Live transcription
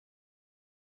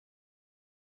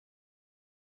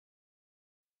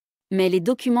Mais les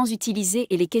documents utilisés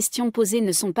et les questions posées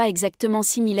ne sont pas exactement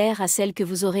similaires à celles que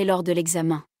vous aurez lors de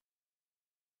l'examen.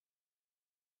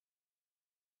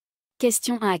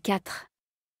 Question 1 à 4.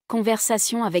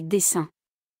 Conversation avec dessin.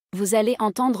 Vous allez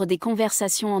entendre des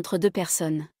conversations entre deux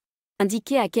personnes.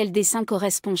 Indiquez à quel dessin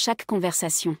correspond chaque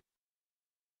conversation.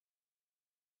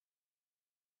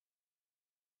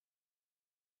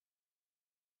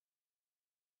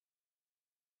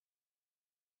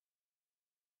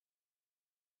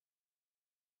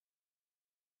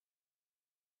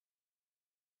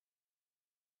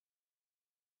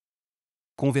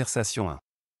 Conversation 1.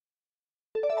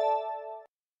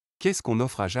 Qu'est-ce qu'on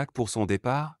offre à Jacques pour son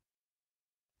départ?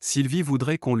 Sylvie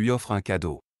voudrait qu'on lui offre un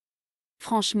cadeau.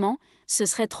 Franchement, ce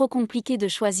serait trop compliqué de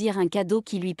choisir un cadeau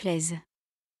qui lui plaise.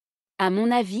 À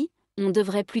mon avis, on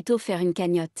devrait plutôt faire une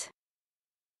cagnotte.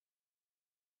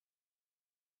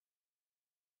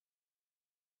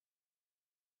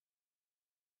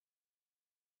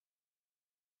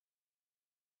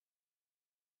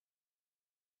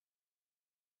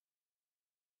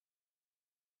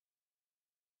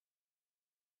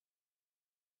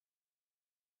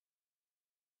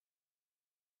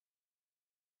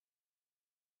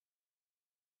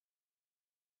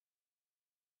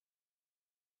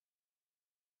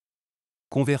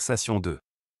 Conversation 2.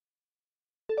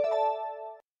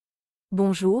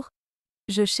 Bonjour.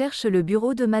 Je cherche le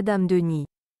bureau de Madame Denis.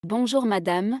 Bonjour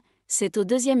madame, c'est au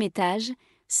 2e étage,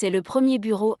 c'est le premier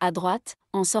bureau à droite,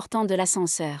 en sortant de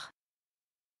l'ascenseur.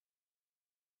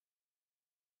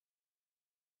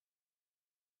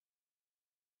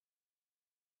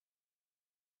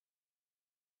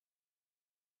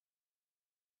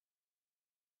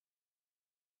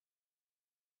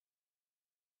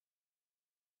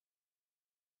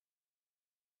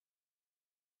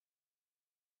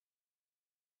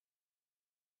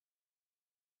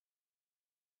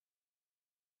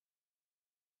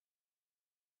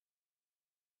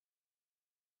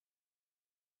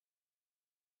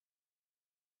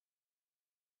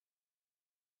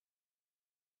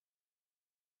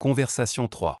 Conversation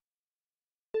 3.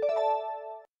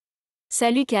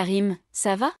 Salut Karim,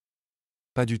 ça va?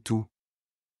 Pas du tout.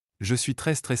 Je suis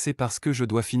très stressé parce que je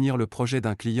dois finir le projet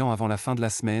d'un client avant la fin de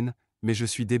la semaine, mais je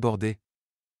suis débordé.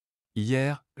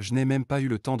 Hier, je n'ai même pas eu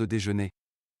le temps de déjeuner.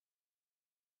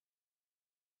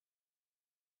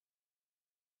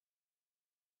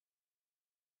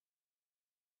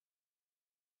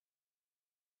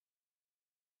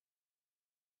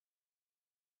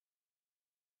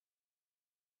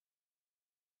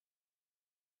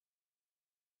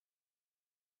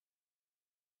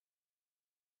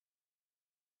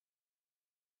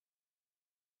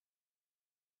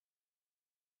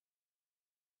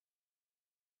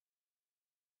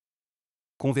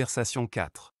 Conversation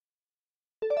 4.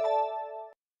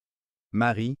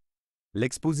 Marie,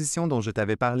 l'exposition dont je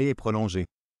t'avais parlé est prolongée.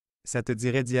 Ça te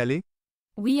dirait d'y aller?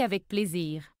 Oui, avec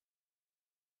plaisir.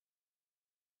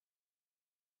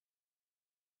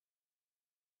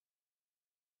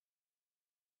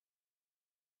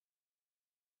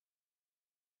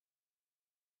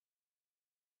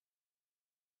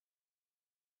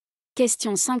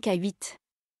 Question 5 à 8.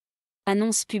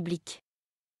 Annonce publique.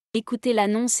 Écoutez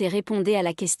l'annonce et répondez à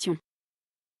la question.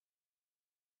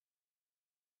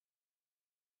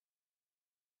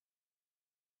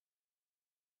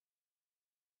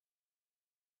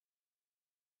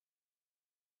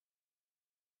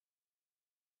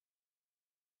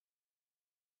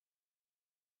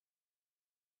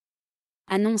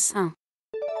 Annonce 1.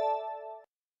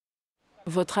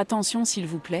 Votre attention s'il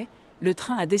vous plaît, le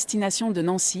train à destination de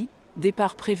Nancy,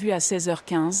 départ prévu à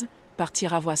 16h15,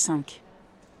 partira voie 5.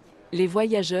 Les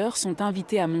voyageurs sont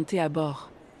invités à monter à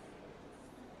bord.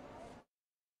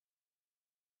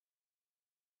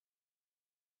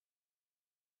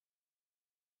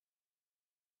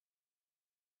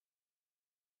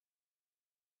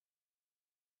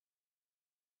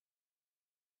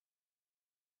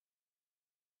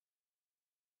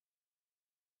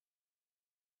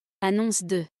 Annonce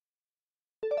 2.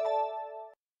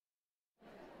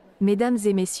 Mesdames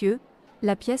et messieurs,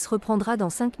 la pièce reprendra dans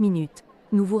 5 minutes.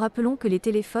 Nous vous rappelons que les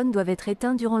téléphones doivent être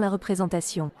éteints durant la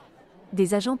représentation.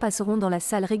 Des agents passeront dans la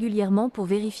salle régulièrement pour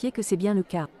vérifier que c'est bien le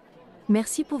cas.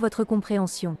 Merci pour votre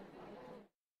compréhension.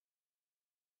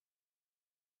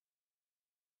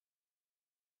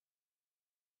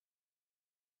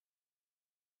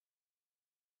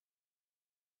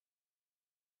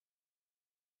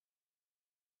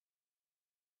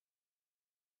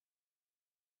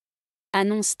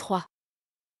 Annonce 3.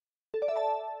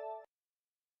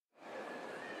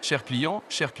 Chers clients,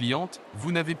 chères clientes,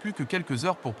 vous n'avez plus que quelques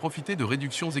heures pour profiter de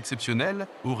réductions exceptionnelles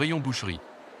au rayon boucherie.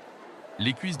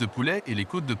 Les cuisses de poulet et les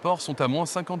côtes de porc sont à moins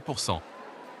 50%.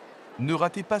 Ne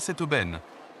ratez pas cette aubaine.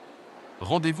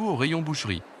 Rendez-vous au rayon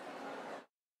boucherie.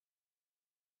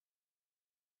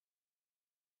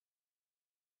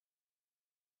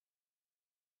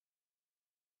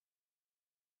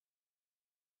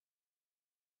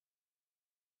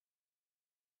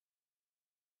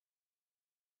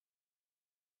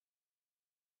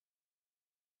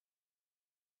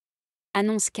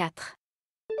 Annonce 4.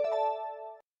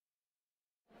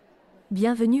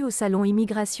 Bienvenue au salon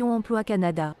Immigration Emploi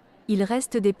Canada. Il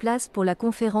reste des places pour la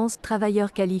conférence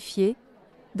Travailleurs qualifiés.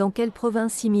 Dans quelle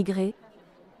province immigrer?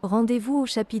 Rendez-vous au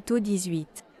chapiteau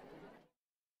 18.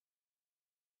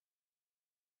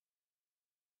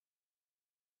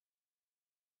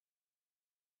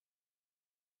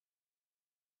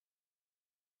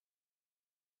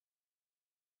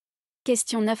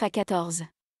 Questions 9 à 14.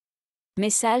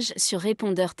 Message sur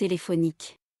répondeur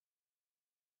téléphonique.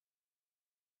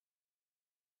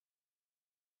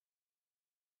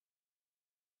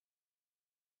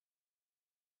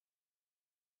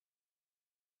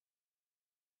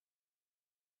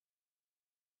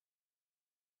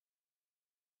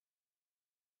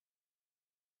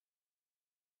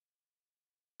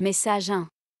 Message 1.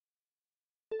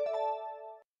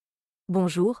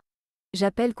 Bonjour.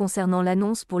 J'appelle concernant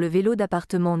l'annonce pour le vélo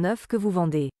d'appartement neuf que vous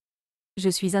vendez. Je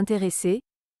suis intéressé,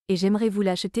 et j'aimerais vous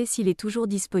l'acheter s'il est toujours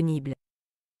disponible.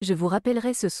 Je vous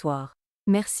rappellerai ce soir.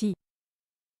 Merci.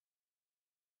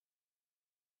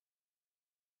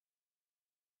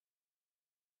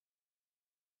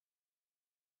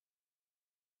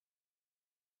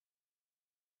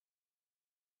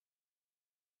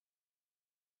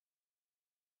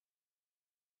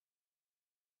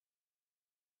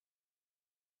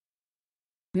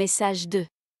 Message 2.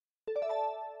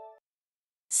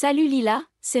 Salut Lila,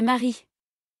 c'est Marie.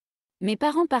 Mes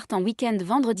parents partent en week-end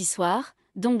vendredi soir,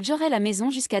 donc j'aurai la maison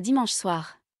jusqu'à dimanche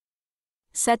soir.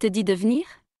 Ça te dit de venir?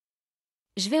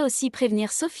 Je vais aussi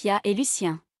prévenir Sophia et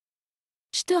Lucien.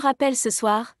 Je te rappelle ce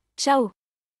soir, ciao.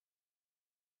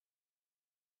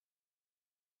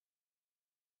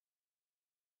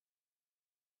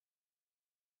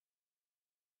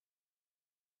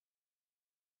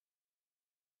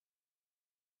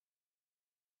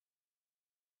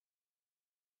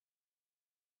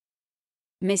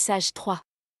 Message 3.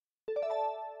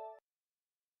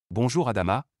 Bonjour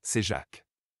Adama, c'est Jacques.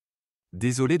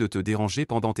 Désolé de te déranger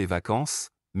pendant tes vacances,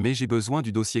 mais j'ai besoin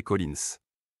du dossier Collins.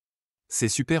 C'est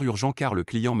super urgent car le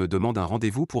client me demande un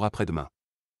rendez-vous pour après-demain.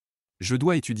 Je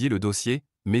dois étudier le dossier,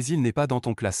 mais il n'est pas dans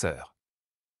ton classeur.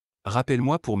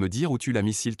 Rappelle-moi pour me dire où tu l'as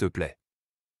mis s'il te plaît.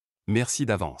 Merci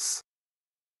d'avance.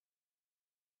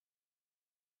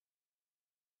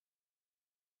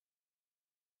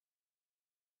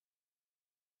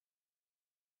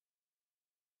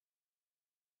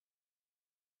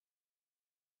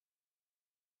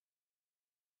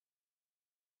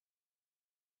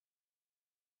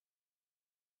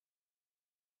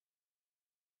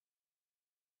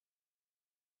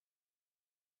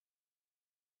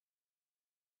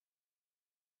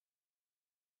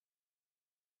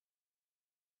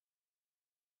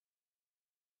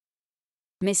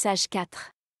 Message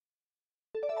 4.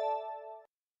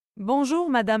 Bonjour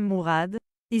Madame Mourad,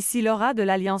 ici Laura de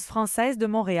l'Alliance française de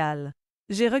Montréal.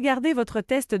 J'ai regardé votre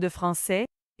test de français,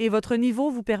 et votre niveau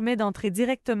vous permet d'entrer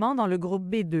directement dans le groupe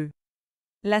B2.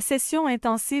 La session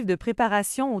intensive de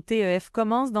préparation au TEF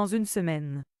commence dans une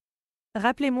semaine.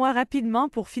 Rappelez-moi rapidement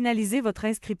pour finaliser votre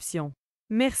inscription.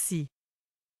 Merci.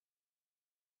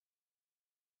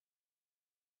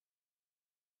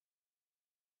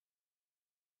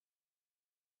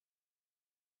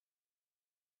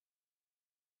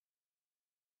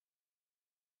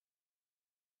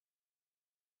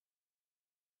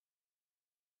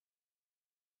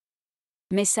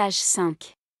 Message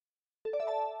 5.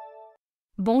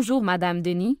 Bonjour Madame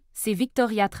Denis, c'est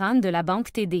Victoria Tran de la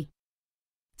Banque TD.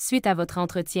 Suite à votre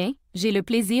entretien, j'ai le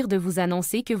plaisir de vous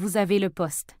annoncer que vous avez le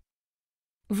poste.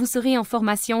 Vous serez en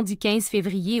formation du 15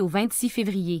 février au 26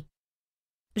 février.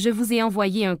 Je vous ai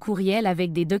envoyé un courriel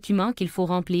avec des documents qu'il faut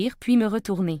remplir puis me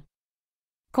retourner.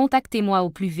 Contactez-moi au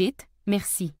plus vite,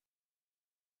 merci.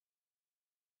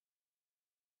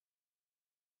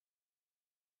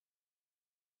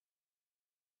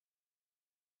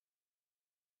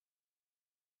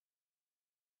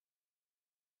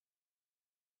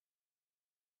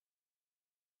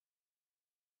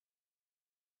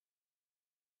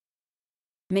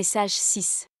 Message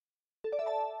 6.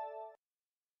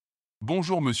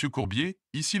 Bonjour Monsieur Courbier,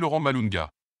 ici Laurent Malunga.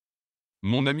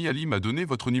 Mon ami Ali m'a donné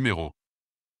votre numéro.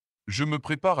 Je me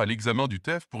prépare à l'examen du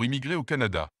TEF pour immigrer au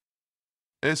Canada.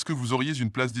 Est-ce que vous auriez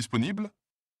une place disponible?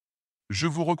 Je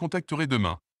vous recontacterai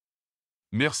demain.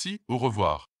 Merci, au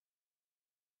revoir.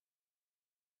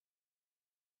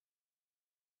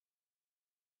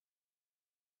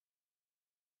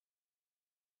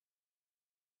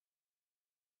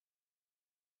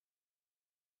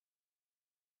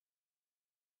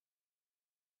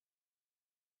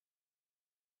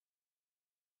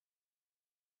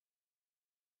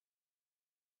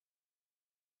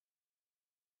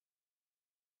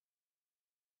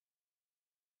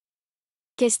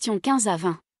 Questions 15 à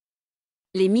 20.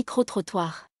 Les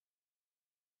micro-trottoirs.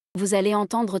 Vous allez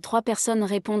entendre 3 personnes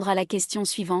répondre à la question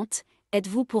suivante.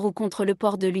 Êtes-vous pour ou contre le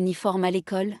port de l'uniforme à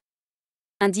l'école?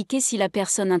 Indiquez si la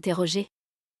personne interrogée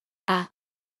A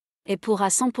est pour à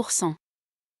 100%.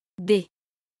 B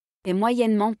est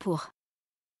moyennement pour.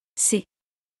 C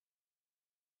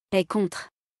est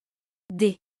contre.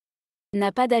 D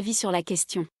n'a pas d'avis sur la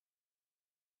question.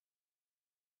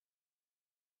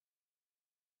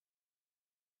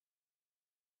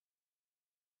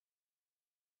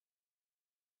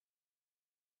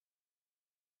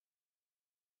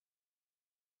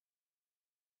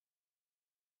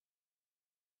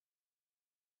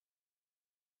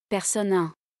 Personne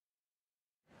 1.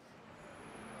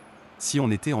 Si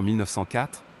on était en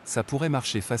 1904, ça pourrait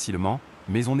marcher facilement,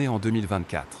 mais on est en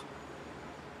 2024.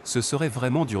 Ce serait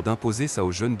vraiment dur d'imposer ça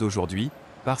aux jeunes d'aujourd'hui,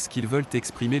 parce qu'ils veulent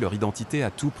exprimer leur identité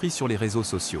à tout prix sur les réseaux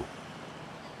sociaux.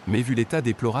 Mais vu l'état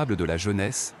déplorable de la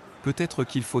jeunesse, peut-être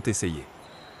qu'il faut essayer.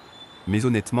 Mais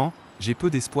honnêtement, j'ai peu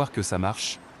d'espoir que ça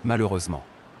marche, malheureusement.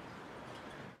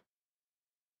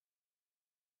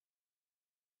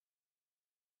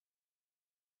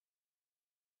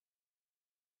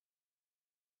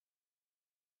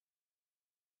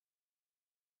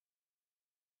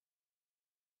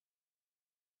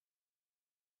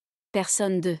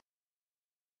 Personne 2.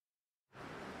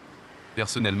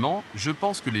 Personnellement, je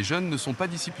pense que les jeunes ne sont pas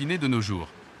disciplinés de nos jours.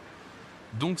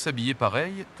 Donc s'habiller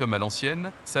pareil, comme à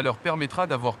l'ancienne, ça leur permettra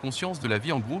d'avoir conscience de la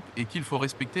vie en groupe et qu'il faut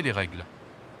respecter les règles.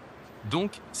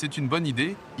 Donc, c'est une bonne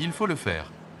idée, il faut le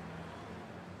faire.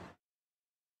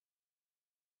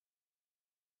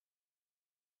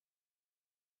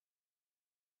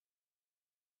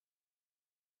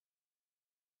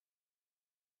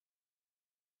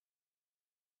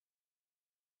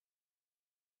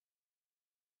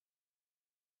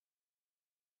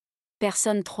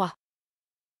 Personne 3.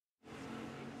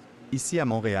 Ici à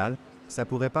Montréal, ça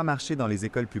pourrait pas marcher dans les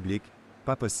écoles publiques,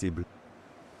 pas possible.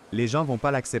 Les gens vont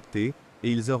pas l'accepter,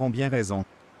 et ils auront bien raison.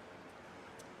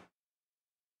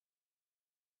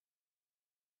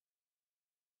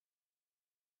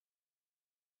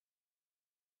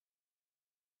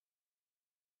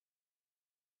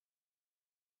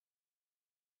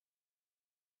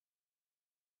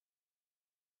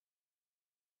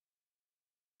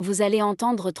 Vous allez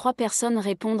entendre 3 personnes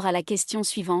répondre à la question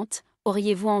suivante.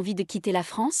 Auriez-vous envie de quitter la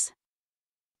France?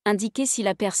 Indiquez si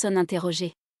la personne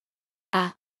interrogée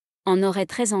A en aurait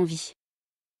très envie.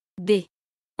 B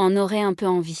en aurait un peu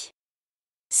envie.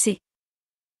 C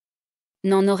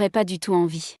n'en aurait pas du tout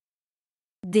envie.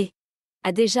 D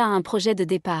a déjà un projet de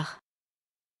départ.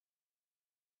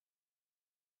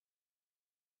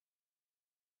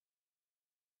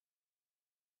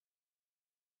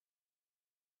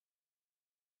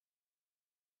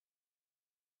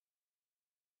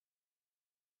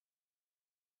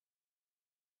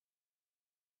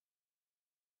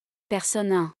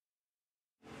 Personne 1.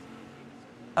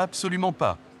 Absolument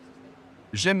pas.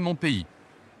 J'aime mon pays.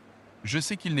 Je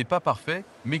sais qu'il n'est pas parfait,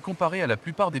 mais comparé à la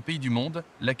plupart des pays du monde,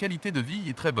 la qualité de vie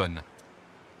est très bonne.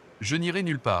 Je n'irai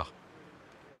nulle part.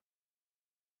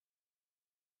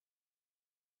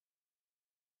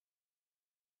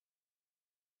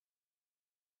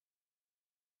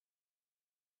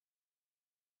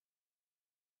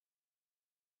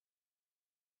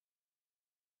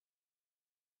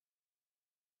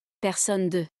 Personne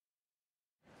 2.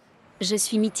 Je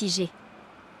suis mitigée.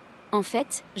 En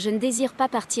fait, je ne désire pas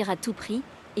partir à tout prix,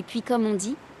 et puis comme on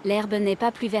dit, l'herbe n'est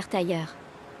pas plus verte ailleurs.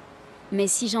 Mais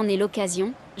si j'en ai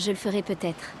l'occasion, je le ferai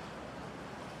peut-être.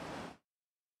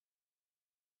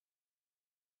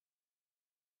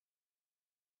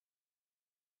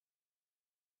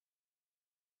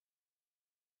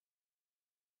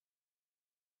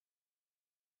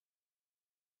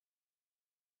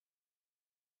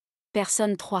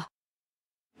 Personne 3.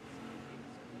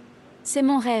 C'est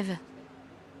mon rêve.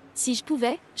 Si je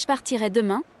pouvais, je partirais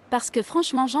demain, parce que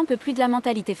franchement j'en peux plus de la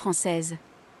mentalité française.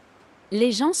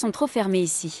 Les gens sont trop fermés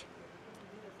ici.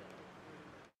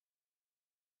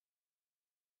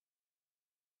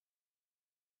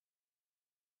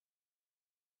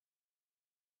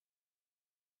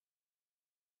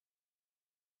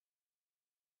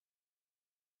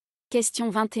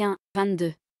 Question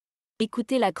 21-22.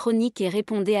 Écoutez la chronique et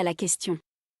répondez à la question.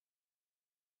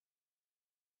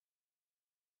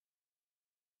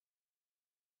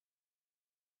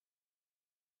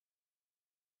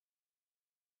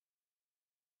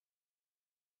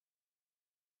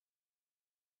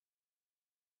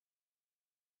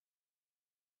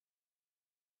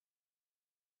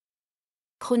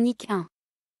 Chronique 1.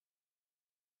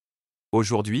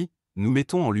 Aujourd'hui, nous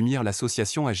mettons en lumière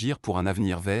l'association Agir pour un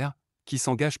avenir vert, qui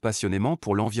s'engage passionnément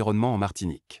pour l'environnement en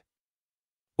Martinique.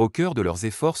 Au cœur de leurs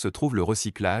efforts se trouve le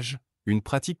recyclage, une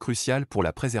pratique cruciale pour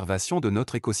la préservation de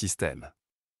notre écosystème.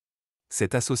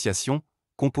 Cette association,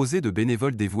 composée de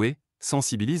bénévoles dévoués,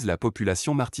 sensibilise la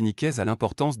population martiniquaise à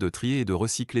l'importance de trier et de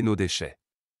recycler nos déchets.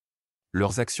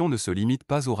 Leurs actions ne se limitent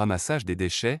pas au ramassage des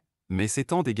déchets, mais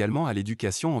s'étendent également à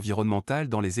l'éducation environnementale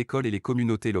dans les écoles et les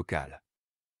communautés locales.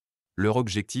 Leur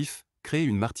objectif, créer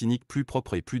une Martinique plus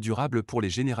propre et plus durable pour les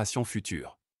générations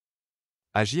futures.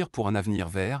 Agir pour un avenir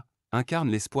vert,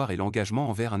 incarne l'espoir et l'engagement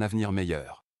envers un avenir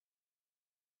meilleur.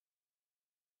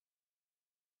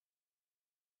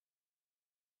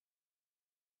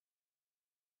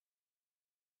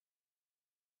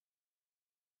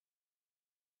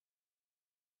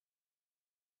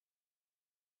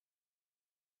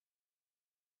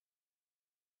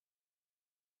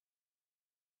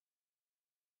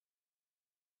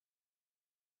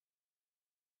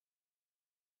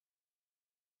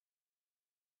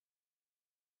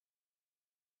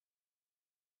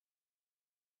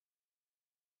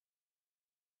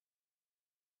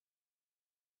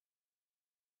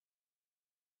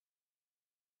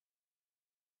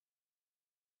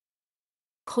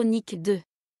 Chronique 2.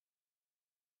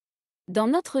 Dans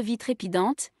notre vie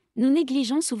trépidante, nous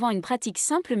négligeons souvent une pratique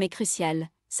simple mais cruciale,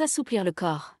 s'assouplir le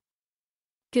corps.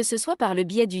 Que ce soit par le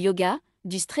biais du yoga,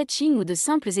 du stretching ou de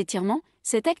simples étirements,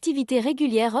 cette activité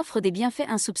régulière offre des bienfaits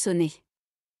insoupçonnés.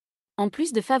 En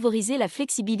plus de favoriser la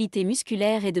flexibilité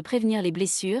musculaire et de prévenir les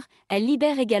blessures, elle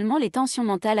libère également les tensions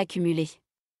mentales accumulées.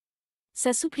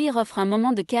 S'assouplir offre un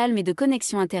moment de calme et de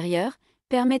connexion intérieure,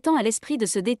 permettant à l'esprit de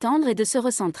se détendre et de se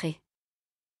recentrer.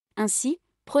 Ainsi,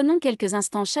 prenons quelques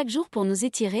instants chaque jour pour nous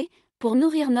étirer, pour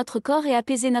nourrir notre corps et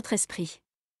apaiser notre esprit.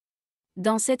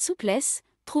 Dans cette souplesse,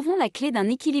 trouvons la clé d'un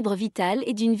équilibre vital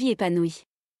et d'une vie épanouie.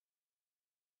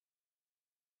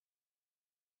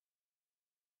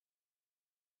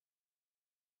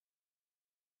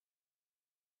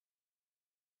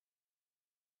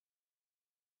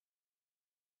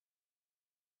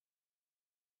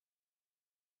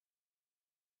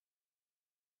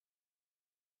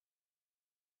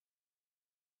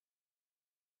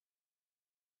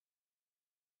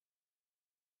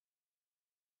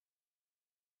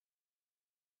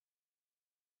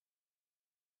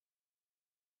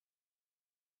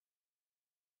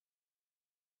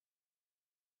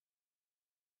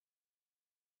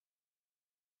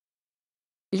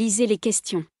 Lisez les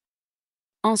questions.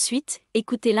 Ensuite,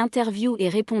 écoutez l'interview et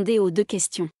répondez aux 2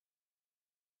 questions.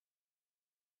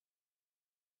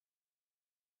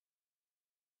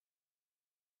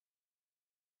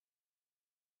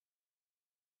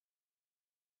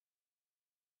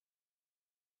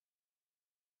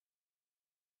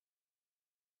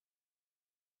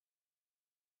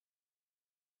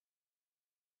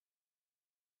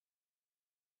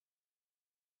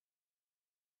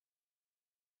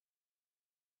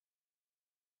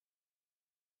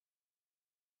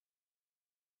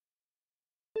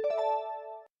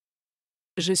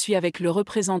 Je suis avec le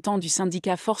représentant du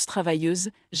syndicat Force Travailleuse,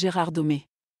 Gérard Domé.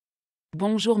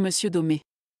 Bonjour Monsieur Domé.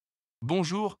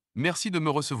 Bonjour, merci de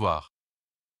me recevoir.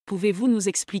 Pouvez-vous nous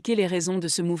expliquer les raisons de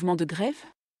ce mouvement de grève?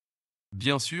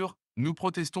 Bien sûr, nous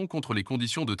protestons contre les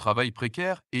conditions de travail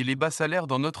précaires et les bas salaires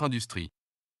dans notre industrie.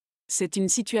 C'est une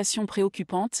situation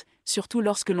préoccupante, surtout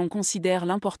lorsque l'on considère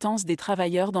l'importance des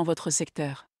travailleurs dans votre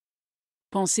secteur.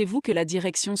 Pensez-vous que la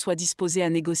direction soit disposée à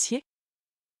négocier?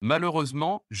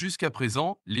 Malheureusement, jusqu'à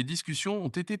présent, les discussions ont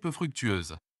été peu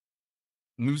fructueuses.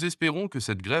 Nous espérons que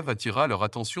cette grève attirera leur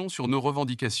attention sur nos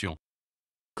revendications.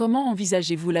 Comment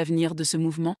envisagez-vous l'avenir de ce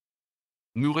mouvement?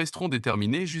 Nous resterons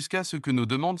déterminés jusqu'à ce que nos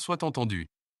demandes soient entendues.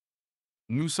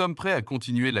 Nous sommes prêts à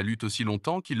continuer la lutte aussi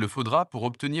longtemps qu'il le faudra pour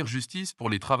obtenir justice pour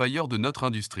les travailleurs de notre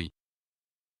industrie.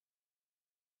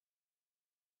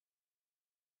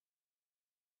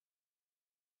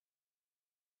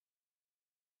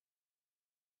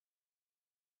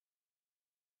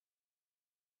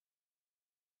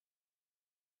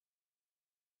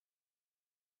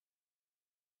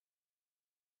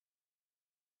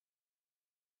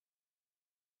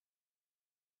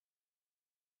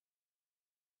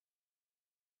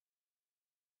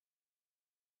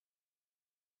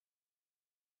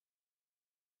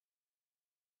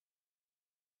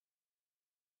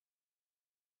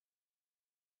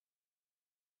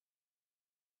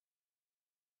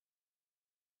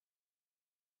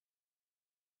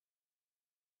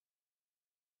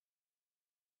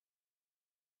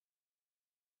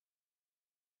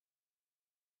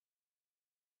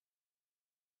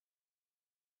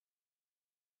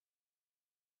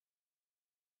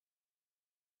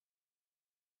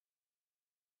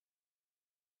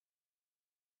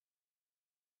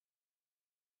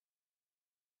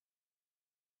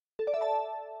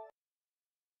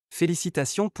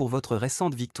 Félicitations pour votre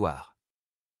récente victoire.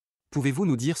 Pouvez-vous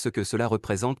nous dire ce que cela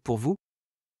représente pour vous?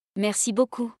 Merci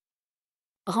beaucoup.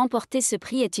 Remporter ce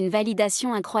prix est une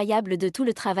validation incroyable de tout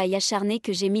le travail acharné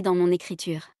que j'ai mis dans mon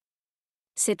écriture.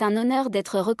 C'est un honneur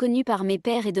d'être reconnu par mes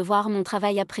pairs et de voir mon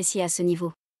travail apprécié à ce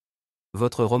niveau.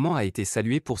 Votre roman a été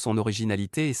salué pour son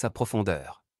originalité et sa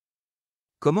profondeur.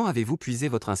 Comment avez-vous puisé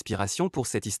votre inspiration pour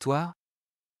cette histoire?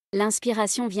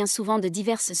 L'inspiration vient souvent de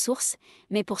diverses sources,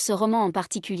 mais pour ce roman en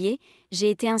particulier, j'ai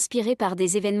été inspirée par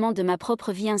des événements de ma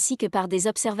propre vie ainsi que par des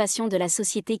observations de la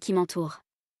société qui m'entoure.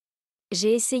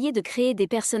 J'ai essayé de créer des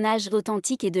personnages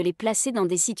authentiques et de les placer dans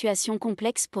des situations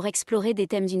complexes pour explorer des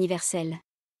thèmes universels.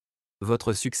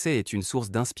 Votre succès est une source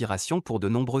d'inspiration pour de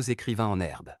nombreux écrivains en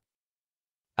herbe.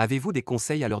 Avez-vous des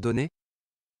conseils à leur donner?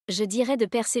 Je dirais de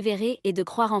persévérer et de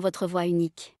croire en votre voix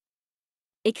unique.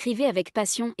 Écrivez avec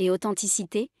passion et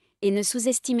authenticité, et ne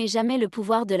sous-estimez jamais le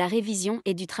pouvoir de la révision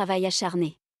et du travail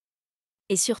acharné.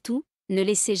 Et surtout, ne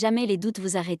laissez jamais les doutes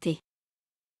vous arrêter.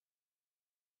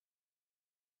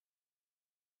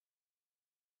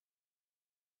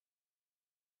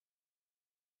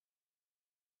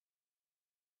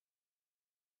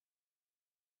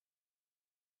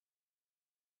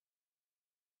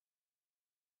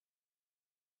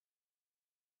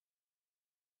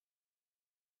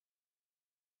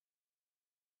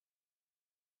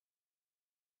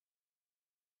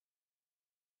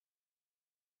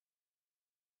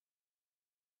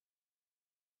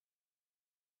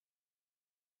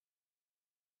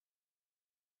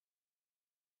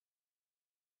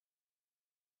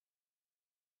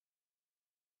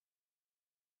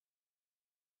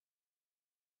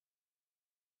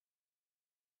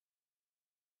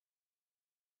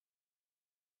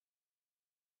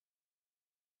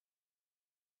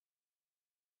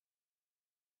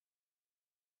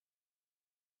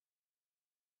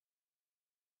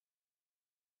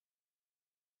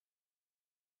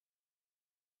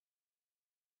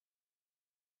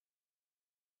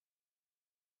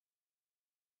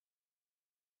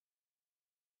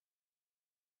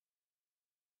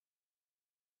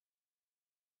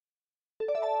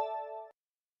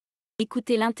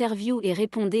 Écoutez l'interview et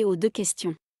répondez aux 2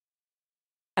 questions.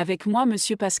 Avec moi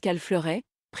Monsieur Pascal Fleuret,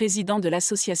 président de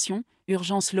l'association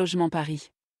Urgence Logement Paris.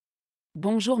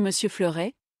 Bonjour Monsieur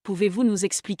Fleuret, pouvez-vous nous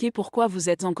expliquer pourquoi vous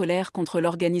êtes en colère contre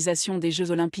l'organisation des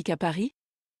Jeux Olympiques à Paris?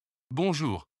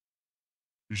 Bonjour.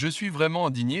 Je suis vraiment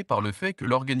indigné par le fait que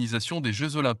l'organisation des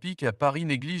Jeux Olympiques à Paris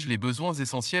néglige les besoins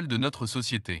essentiels de notre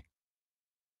société.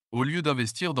 Au lieu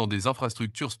d'investir dans des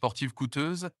infrastructures sportives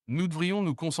coûteuses, nous devrions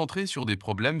nous concentrer sur des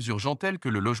problèmes urgents tels que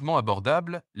le logement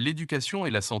abordable, l'éducation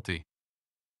et la santé.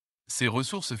 Ces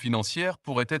ressources financières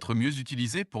pourraient être mieux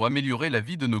utilisées pour améliorer la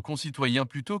vie de nos concitoyens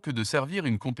plutôt que de servir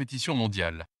une compétition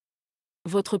mondiale.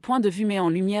 Votre point de vue met en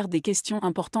lumière des questions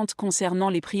importantes concernant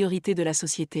les priorités de la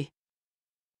société.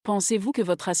 Pensez-vous que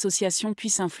votre association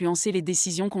puisse influencer les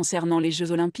décisions concernant les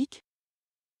Jeux Olympiques?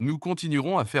 Nous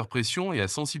continuerons à faire pression et à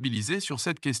sensibiliser sur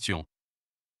cette question.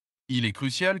 Il est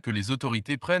crucial que les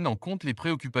autorités prennent en compte les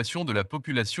préoccupations de la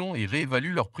population et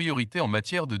réévaluent leurs priorités en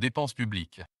matière de dépenses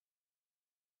publiques.